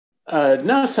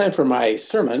Now it's time for my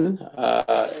sermon.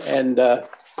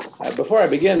 Before I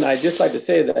begin, I'd just like to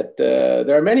say that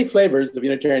there are many flavors of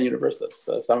Unitarian Universalists.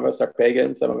 Some of us are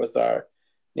pagan, some of us are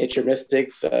nature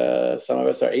mystics, some of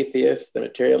us are atheists and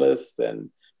materialists and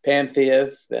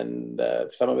pantheists, and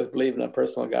some of us believe in a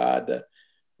personal God.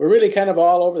 We're really kind of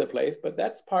all over the place, but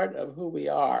that's part of who we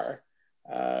are.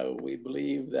 We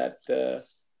believe that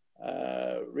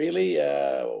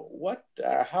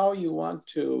how you want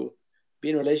to be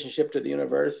in relationship to the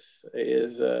universe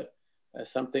is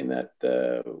something that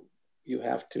you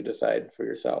have to decide for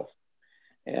yourself.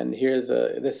 And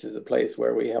this is a place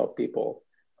where we help people,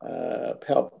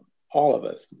 help all of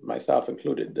us, myself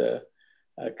included,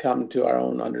 come to our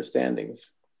own understandings.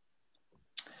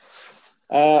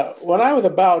 When I was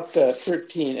about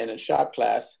 13 in a shop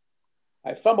class,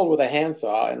 I fumbled with a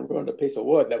handsaw and ruined a piece of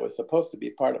wood that was supposed to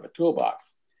be part of a toolbox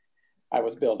I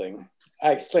was building.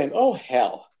 I exclaimed, "Oh,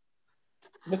 hell."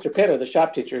 Mr. Pitter, the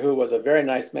shop teacher, who was a very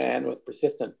nice man with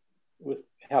persistent with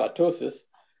halitosis,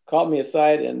 called me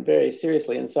aside and very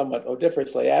seriously and somewhat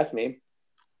odoriferously asked me,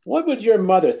 "What would your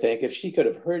mother think if she could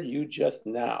have heard you just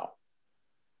now?"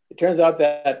 It turns out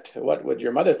that what would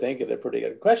your mother think is a pretty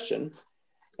good question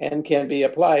and can be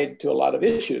applied to a lot of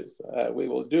issues. We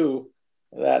will do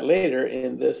that later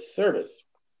in this service.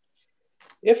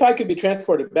 If I could be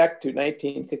transported back to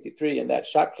 1963 in that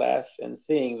shop class and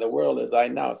seeing the world as I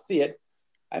now see it,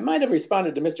 I might have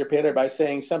responded to Mr. Paler by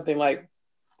saying something like,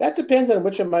 "That depends on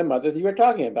which of my mothers you are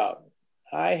talking about.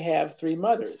 I have 3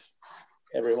 mothers.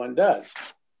 Everyone does."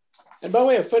 And by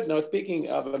way of footnote, speaking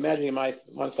of imagining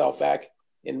oneself back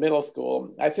in middle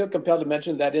school, I feel compelled to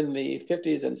mention that in the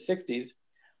 50s and 60s,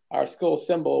 our school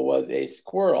symbol was a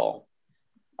squirrel.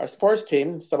 Our sports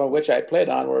team, some of which I played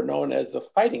on, were known as the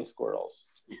Fighting Squirrels.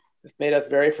 This made us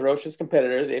very ferocious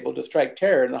competitors, able to strike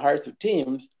terror in the hearts of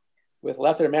teams with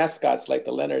lesser mascots like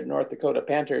the Leonard, North Dakota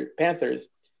Panthers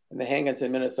and the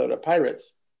Hankinson, Minnesota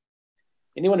Pirates.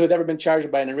 Anyone who's ever been charged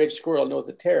by an enraged squirrel knows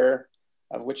the terror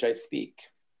of which I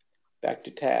speak. Back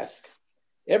to task.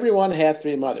 Everyone has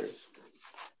 3 mothers.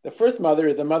 The first mother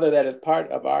is a mother that is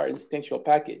part of our instinctual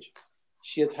package.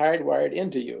 She is hardwired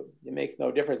into you. It makes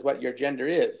no difference what your gender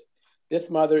is. This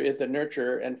mother is a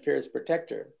nurturer and fierce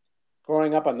protector.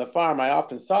 Growing up on the farm, I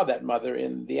often saw that mother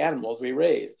in the animals we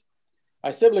raised.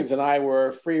 My siblings and I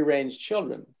were free-range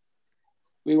children.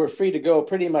 We were free to go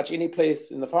pretty much any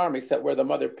place in the farm except where the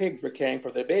mother pigs were caring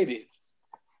for their babies.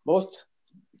 Most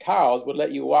cows would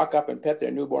let you walk up and pet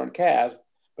their newborn calves,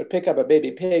 but pick up a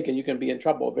baby pig and you can be in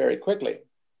trouble very quickly.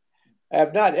 I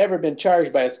have not ever been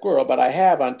charged by a squirrel, but I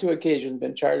have on 2 occasions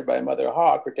been charged by a mother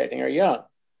hog protecting her young.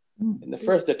 In the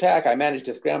first attack, I managed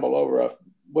to scramble over a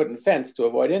wooden fence to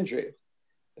avoid injury.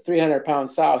 The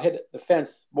 300-pound sow hit the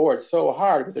fence board so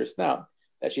hard with her snout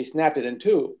that she snapped it in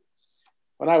 2.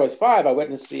 When I was 5, I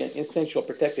witnessed the instinctual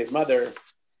protective mother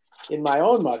in my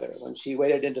own mother when she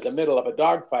waded into the middle of a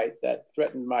dogfight that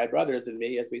threatened my brothers and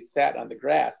me as we sat on the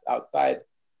grass outside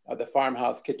of the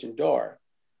farmhouse kitchen door.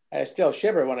 I still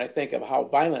shiver when I think of how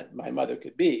violent my mother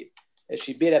could be as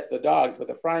she beat at the dogs with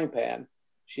a frying pan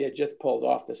she had just pulled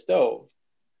off the stove.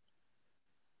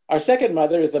 Our second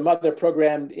mother is the mother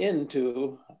programmed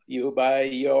into you by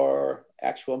your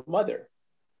actual mother.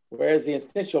 Whereas the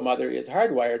instinctual mother is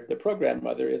hardwired, the programmed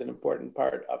mother is an important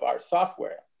part of our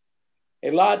software.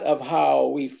 A lot of how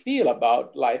we feel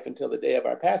about life until the day of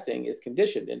our passing is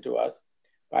conditioned into us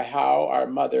by how our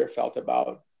mother felt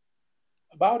about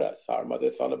us, how our mother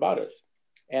felt about us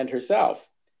and herself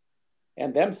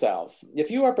and themselves. If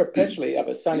you are perpetually of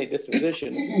a sunny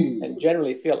disposition and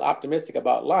generally feel optimistic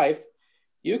about life,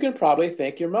 you can probably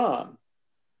thank your mom.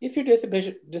 If your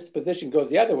disposition goes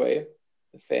the other way,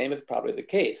 the same is probably the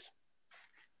case.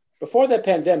 Before the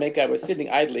pandemic, I was sitting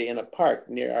idly in a park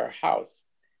near our house.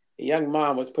 A young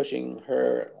mom was pushing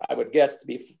her, I would guess to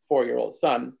be 4-year-old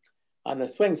son, on a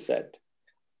swing set.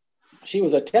 She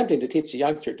was attempting to teach the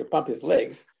youngster to pump his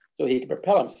legs so he could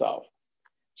propel himself.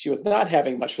 She was not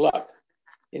having much luck.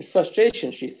 In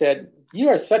frustration, she said, "You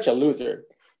are such a loser.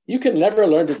 You can never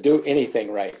learn to do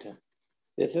anything right."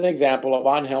 This is an example of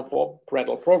unhelpful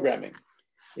parental programming.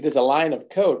 It is a line of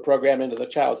code programmed into the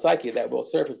child's psyche that will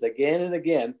surface again and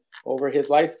again over his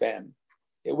lifespan.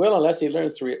 It will, unless he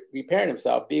learns to reparent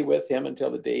himself, be with him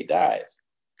until the day he dies.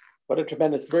 What a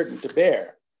tremendous burden to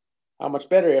bear. How much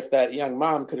better if that young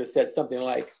mom could have said something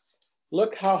like,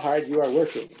 "Look how hard you are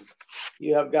working.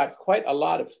 You have not quite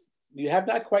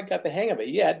got the hang of it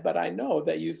yet, but I know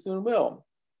that you soon will.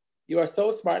 You are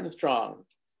so smart and strong.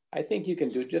 I think you can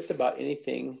do just about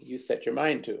anything you set your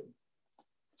mind to."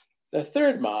 The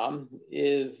third mom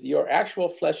is your actual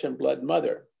flesh and blood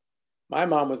mother. My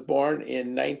mom was born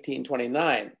in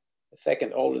 1929. the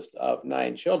second oldest of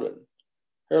 9 children.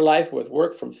 Her life was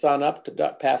work from sun up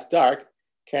to past dark,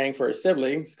 caring for her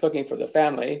siblings, cooking for the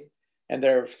family, and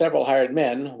their several hired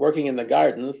men, working in the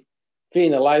gardens,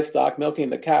 feeding the livestock, milking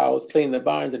the cows, cleaning the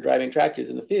barns, and driving tractors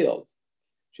in the fields.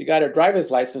 She got her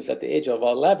driver's license at the age of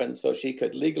 11 so she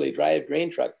could legally drive grain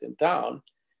trucks in town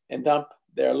and dump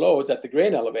their loads at the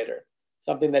grain elevator,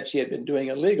 something that she had been doing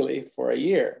illegally for a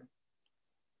year.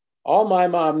 All my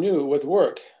mom knew was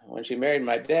work. When she married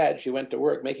my dad, she went to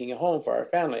work making a home for our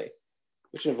family,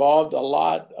 which involved a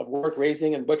lot of work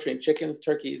raising and butchering chickens,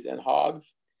 turkeys, and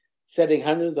hogs, setting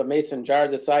hundreds of mason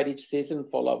jars aside each season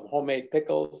full of homemade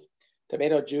pickles,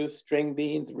 tomato juice, string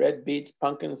beans, red beets,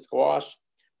 pumpkin, squash,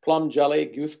 plum jelly,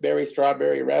 gooseberry,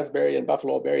 strawberry, raspberry, and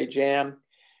buffalo berry jam,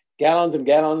 gallons and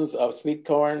gallons of sweet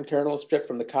corn kernels stripped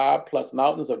from the cob, plus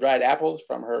mountains of dried apples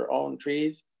from her own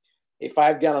trees, a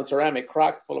 5-gallon ceramic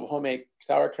crock full of homemade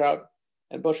sauerkraut,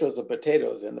 and bushels of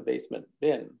potatoes in the basement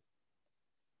bin.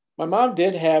 My mom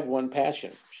did have one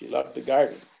passion. She loved to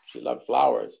garden. She loved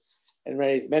flowers and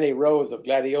raised many rows of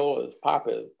gladiolas,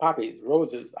 poppies,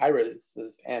 roses,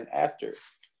 irises, and asters.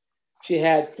 She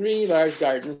had 3 large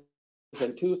gardens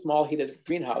and 2 small heated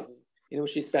greenhouses in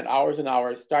which she spent hours and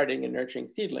hours starting and nurturing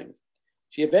seedlings.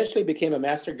 She eventually became a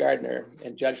master gardener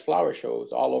and judged flower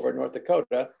shows all over North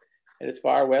Dakota and as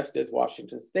far west as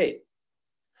Washington State.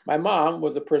 My mom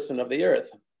was a person of the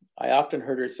earth. I often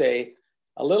heard her say,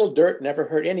 "A little dirt never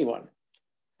hurt anyone."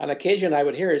 On occasion, I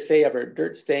would hear her say of her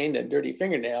dirt-stained and dirty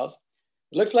fingernails,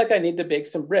 "It looks like I need to bake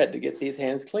some bread to get these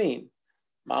hands clean."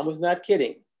 Mom was not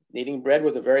kidding. Kneading bread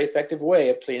was a very effective way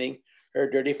of cleaning her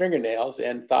dirty fingernails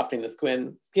and softening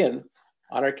the skin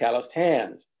on her calloused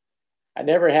hands. I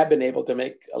never have been able to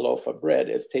make a loaf of bread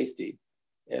as tasty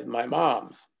as my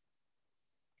mom's.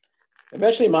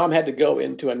 Eventually, Mom had to go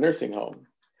into a nursing home.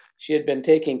 She had been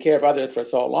taking care of others for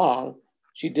so long,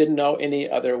 she didn't know any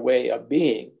other way of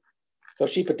being. So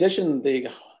she petitioned the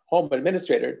home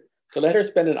administrator to let her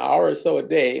spend an hour or so a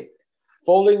day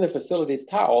folding the facility's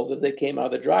towels as they came out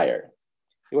of the dryer.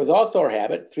 It was also her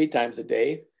habit, 3 times a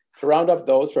day, to round up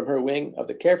those from her wing of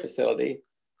the care facility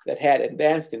that had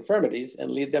advanced infirmities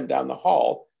and lead them down the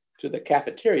hall to the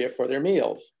cafeteria for their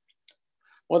meals.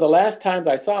 One of the last times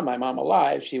I saw my mom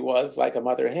alive, she was, like a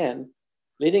mother hen,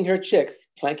 leading her chicks,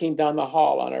 clanking down the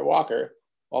hall on her walker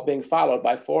while being followed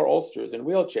by 4 oldsters in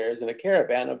wheelchairs in a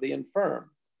caravan of the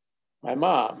infirm. My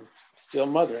mom, still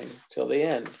mothering till the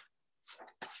end.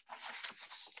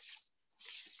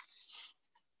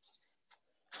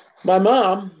 My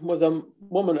mom was a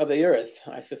woman of the earth.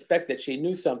 I suspect that she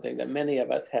knew something that many of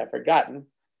us have forgotten,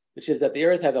 which is that the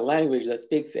earth has a language that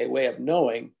speaks a way of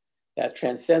knowing that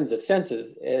transcends the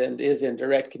senses and is in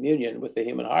direct communion with the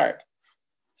human heart.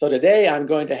 So today I'm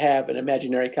going to have an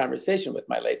imaginary conversation with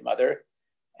my late mother,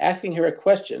 asking her a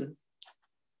question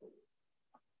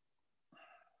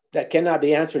that cannot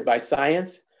be answered by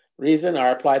science, reason, or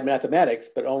applied mathematics,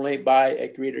 but only by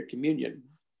a greater communion.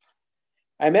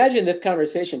 I imagine this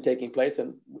conversation taking place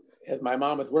as my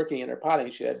mom was working in her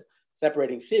potting shed,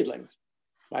 separating seedlings.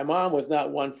 My mom was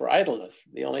not one for idleness.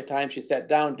 The only time she sat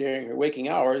down during her waking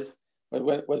hours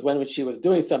was when she was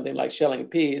doing something like shelling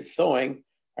peas, sewing,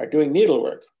 or doing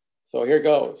needlework. So here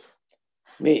goes.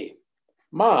 Me.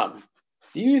 Mom,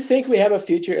 do you think we have a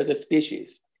future as a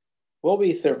species? Will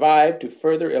we survive to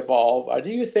further evolve, or do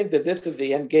you think that this is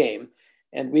the end game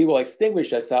and we will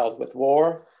extinguish ourselves with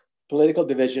war, political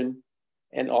division,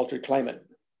 and altered climate?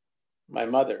 My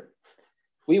mother.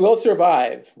 We will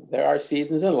survive. There are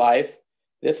seasons in life.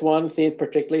 This one seems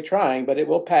particularly trying, but it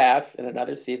will pass and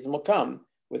another season will come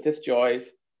with its joys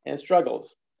and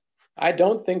struggles. I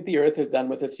don't think the earth is done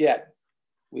with us yet.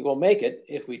 We will make it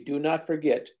if we do not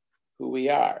forget who we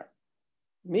are.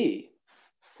 Me.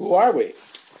 Who are we?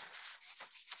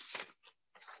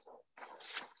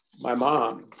 My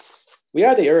mom. We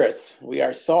are the earth. We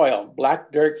are soil.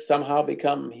 Black dirt somehow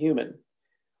become human.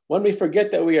 When we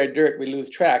forget that we are dirt, we lose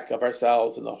track of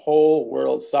ourselves and the whole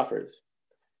world suffers.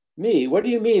 Me, what do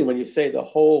you mean when you say the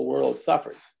whole world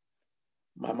suffers?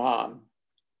 My mom.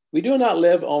 We do not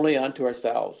live only unto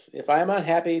ourselves. If I am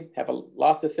unhappy, have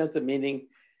lost a sense of meaning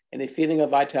and a feeling of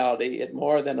vitality, it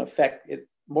more than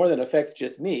affects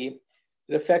just me.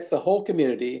 It affects the whole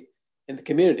community, and the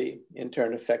community in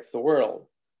turn affects the world.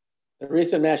 The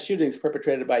recent mass shootings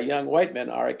perpetrated by young white men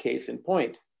are a case in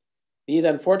point. These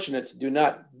unfortunates could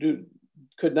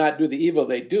not do the evil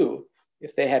they do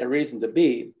if they had a reason to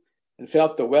be and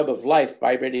felt the web of life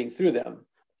vibrating through them.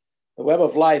 The web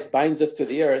of life binds us to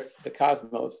the earth, the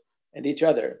cosmos, and each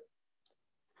other.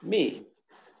 Me.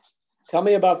 Tell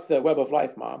me about the web of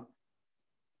life, Mom.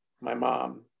 My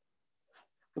mom.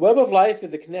 The web of life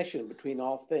is a connection between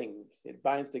all things. It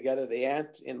binds together the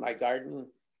ant in my garden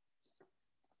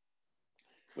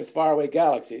with faraway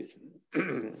galaxies.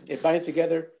 It binds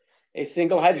together a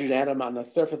single hydrogen atom on the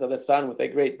surface of the sun with a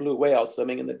great blue whale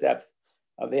swimming in the depths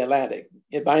of the Atlantic.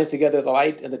 It binds together the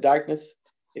light and the darkness.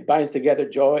 It binds together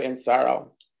joy and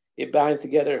sorrow. It binds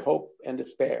together hope and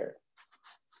despair.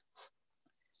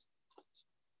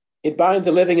 It binds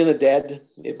the living and the dead.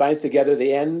 It binds together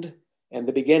the end and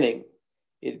the beginning.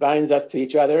 It binds us to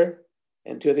each other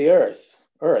and to the earth,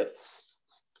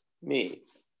 me.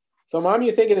 So, Mom,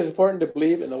 you think it is important to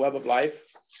believe in the web of life?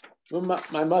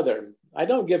 My mother, I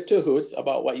don't give two hoots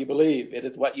about what you believe. It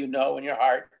is what you know in your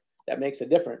heart that makes a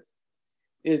difference.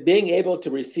 It is being able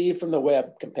to receive from the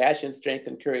web compassion, strength,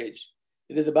 and courage.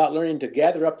 It is about learning to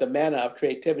gather up the manna of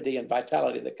creativity and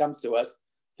vitality that comes to us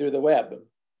through the web.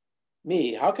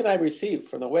 Me, how can I receive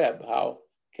from the web? How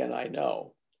can I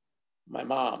know? My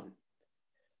mom.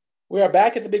 We are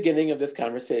back at the beginning of this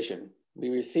conversation. We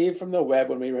receive from the web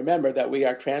when we remember that we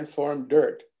are transformed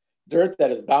dirt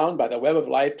that is bound by the web of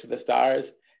life to the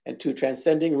stars and to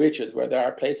transcending reaches where there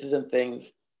are places and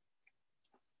things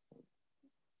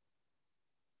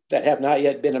that have not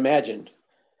yet been imagined.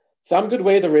 Some good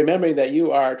ways of remembering that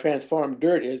you are transformed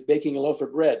dirt is baking a loaf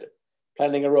of bread,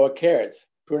 planting a row of carrots,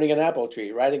 pruning an apple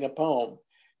tree, writing a poem,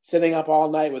 sitting up all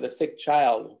night with a sick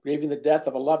child, grieving the death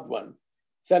of a loved one,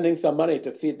 sending some money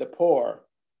to feed the poor,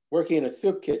 working in a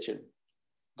soup kitchen,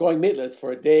 going meatless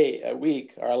for a day, a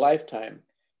week, or a lifetime,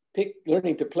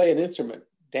 learning to play an instrument,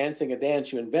 dancing a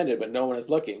dance you invented when no one is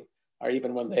looking, or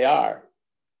even when they are,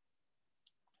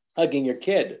 hugging your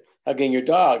kid, hugging your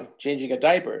dog, changing a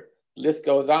diaper. The list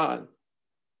goes on.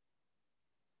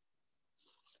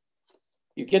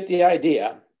 You get the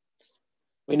idea.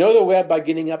 We know the web by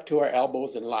getting up to our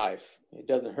elbows in life. It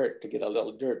doesn't hurt to get a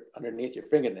little dirt underneath your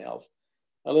fingernails,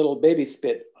 a little baby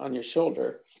spit on your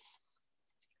shoulder,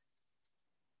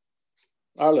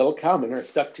 or a little cow manure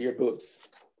stuck to your boots.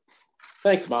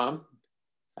 Thanks, Mom.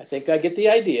 I think I get the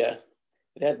idea.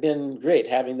 It has been great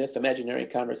having this imaginary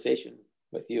conversation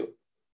with you.